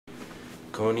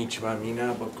Konnichiwa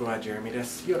mina, boku wa Jeremy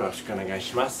desu. Yoroshiku onegai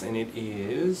shimasu. And it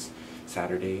is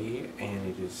Saturday, and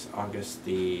it is August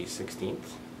the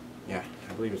 16th. Yeah,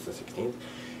 I believe it's the 16th.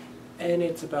 And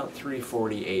it's about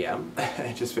 3:40 a.m.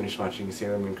 I just finished watching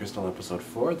Sailor Moon Crystal episode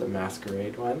 4, the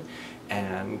Masquerade one,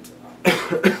 and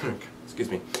excuse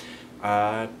me.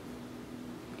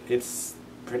 It's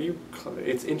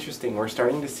interesting. We're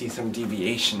starting to see some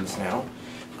deviations now,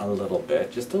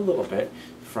 just a little bit,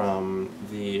 from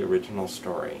the original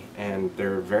story, and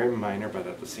they're very minor, but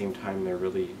at the same time they're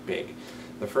really big.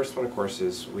 The first one, of course,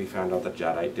 is we found out that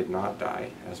Jedi did not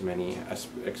die, as many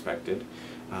expected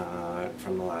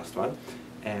from the last one,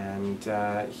 and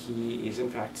he is in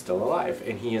fact still alive,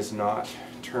 and he is not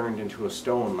turned into a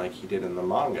stone like he did in the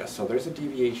manga. So there's a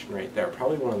deviation right there,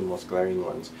 probably one of the most glaring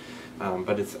ones,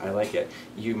 but I like it.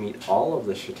 You meet all of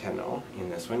the Shiteno in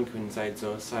this one: Kunzite,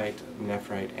 Zoisite,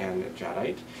 Nephrite, and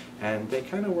Jadeite, and they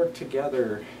kind of work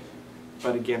together,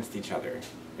 but against each other,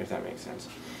 if that makes sense.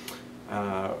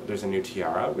 There's a new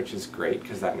tiara, which is great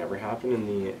because that never happened in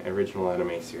the original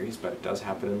anime series, but it does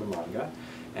happen in the manga.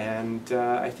 And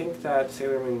I think that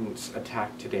Sailor Moon's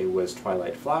attack today was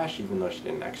Twilight Flash, even though she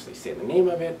didn't actually say the name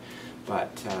of it,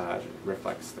 but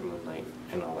reflects the moonlight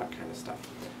and all that kind of stuff.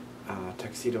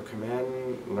 Tuxedo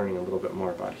Command, learning a little bit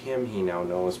more about him. He now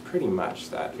knows pretty much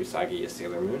that Usagi is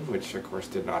Sailor Moon, which of course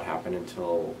did not happen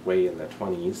until way in the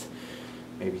 20s,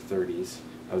 maybe 30s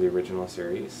of the original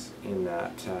series, in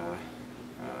that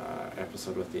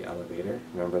episode with the elevator.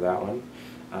 Remember that one?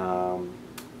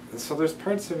 So there's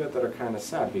parts of it that are kind of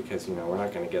sad because, you know, we're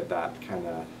not going to get that kind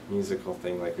of musical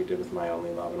thing like we did with My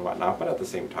Only Love and whatnot, but at the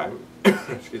same time,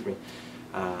 excuse me,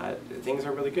 things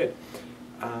are really good.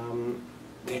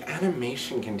 The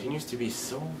animation continues to be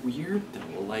so weird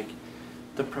though, like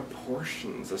the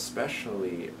proportions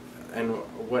especially, and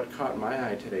what caught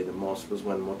my eye today the most was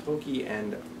when Motoki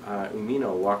and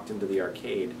Umino walked into the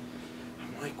arcade.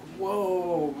 Like,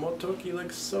 whoa, Motoki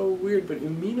looks so weird, but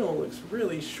Umino looks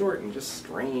really short and just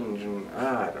strange, and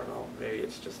I don't know, maybe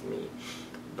it's just me.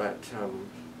 But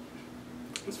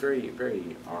it's very,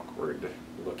 very awkward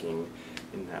looking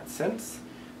in that sense.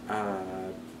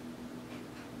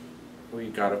 We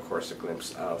got, of course, a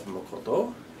glimpse of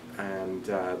Mokoto, and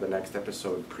the next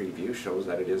episode preview shows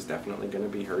that it is definitely going to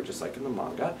be her, just like in the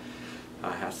manga.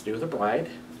 Has to do with a bride.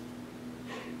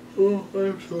 Oh,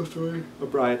 I'm so sorry. A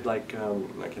bride like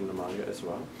in the manga as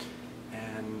well.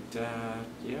 And,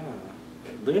 yeah.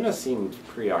 Luna seemed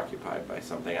preoccupied by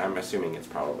something. I'm assuming it's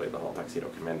probably the whole Tuxedo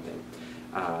Command thing.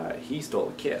 He stole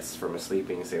a kiss from a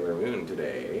sleeping Sailor Moon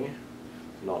today.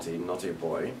 Naughty, naughty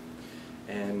boy.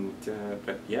 And,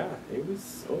 but yeah, it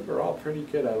was overall pretty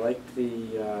good. I liked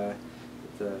the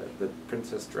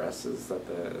princess dresses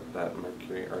that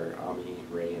Mercury, or Ami,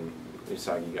 Rei, and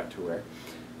Usagi got to wear.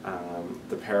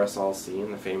 The parasol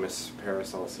scene, the famous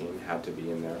parasol scene, had to be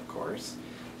in there, of course.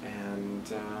 And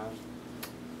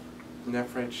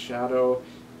Nephrite Shadow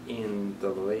in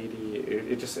the lady,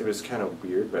 it was kind of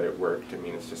weird, but it worked. I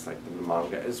mean, it's just like the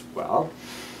manga as well.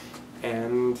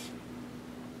 And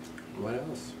what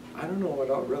else? I don't know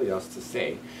what really else to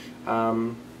say.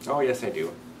 Oh yes, I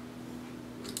do.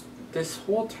 This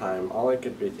whole time, all I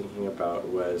could be thinking about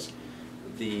was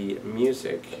the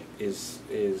music is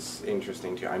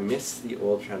interesting too. I miss the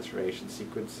old transformation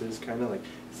sequences, kind of like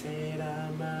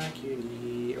Seirama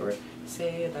Cutie or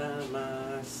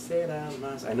Seirama,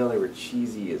 Seirama. I know they were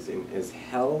cheesy as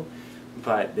hell,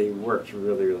 but they worked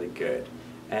really, really good.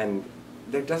 And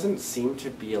there doesn't seem to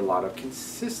be a lot of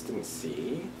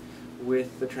consistency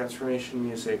with the transformation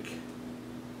music,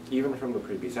 even from the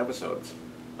previous episodes.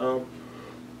 I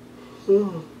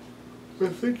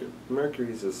think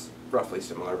Mercury's is roughly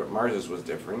similar, but Mars's was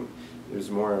different. It was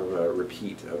more of a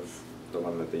repeat of the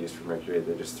one that they used for Mercury.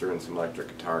 They just threw in some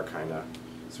electric guitar, kind of,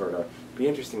 sort of. Be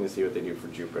interesting to see what they do for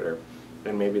Jupiter.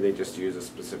 And maybe they just use a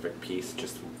specific piece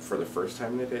just for the first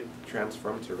time that it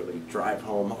transformed to really drive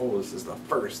home, oh, this is the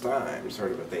first time,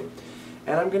 sort of a thing.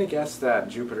 And I'm going to guess that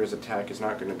Jupiter's attack is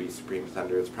not going to be Supreme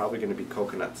Thunder. It's probably going to be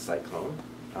Coconut Cyclone,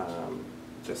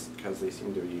 just because they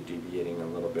seem to be deviating a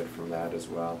little bit from that as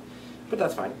well. But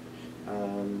that's fine.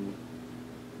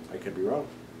 I could be wrong.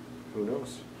 Who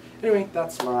knows? Anyway,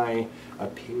 that's my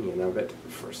opinion of it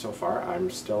for so far. I'm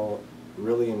still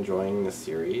really enjoying the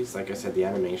series. Like I said, the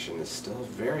animation is still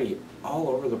very all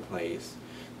over the place.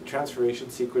 The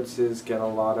transformation sequences get a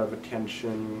lot of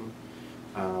attention.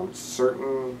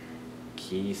 Certain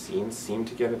key scenes seem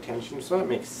to get attention, so that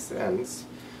makes sense.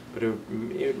 But it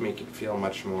would make it feel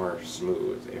much more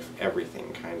smooth if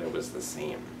everything kind of was the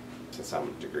same to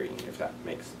some degree, if that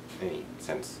makes any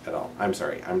sense at all. I'm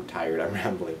sorry, I'm tired, I'm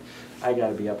rambling. I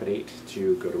gotta be up at 8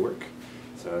 to go to work.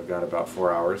 So I've got about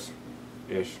 4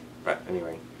 hours-ish. But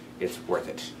anyway, it's worth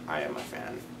it. I am a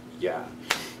fan. Yeah.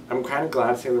 I'm kind of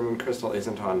glad Sailor Moon Crystal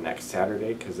isn't on next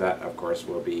Saturday, because that, of course,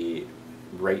 will be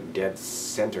right dead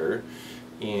center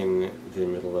in the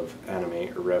middle of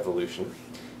Anime Revolution.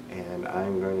 And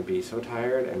I'm going to be so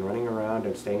tired and running around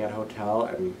and staying at a hotel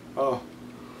and, oh,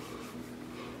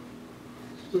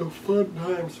 the fun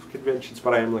times of conventions,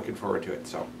 but I am looking forward to it.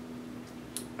 So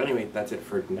anyway, that's it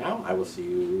for now. I will see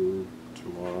you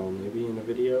tomorrow maybe in a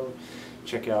video.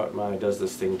 Check out my Does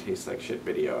This Thing Taste Like Shit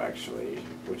video, actually,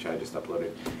 which I just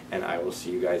uploaded. And I will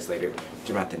see you guys later.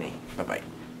 Jamatane.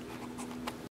 Bye-bye.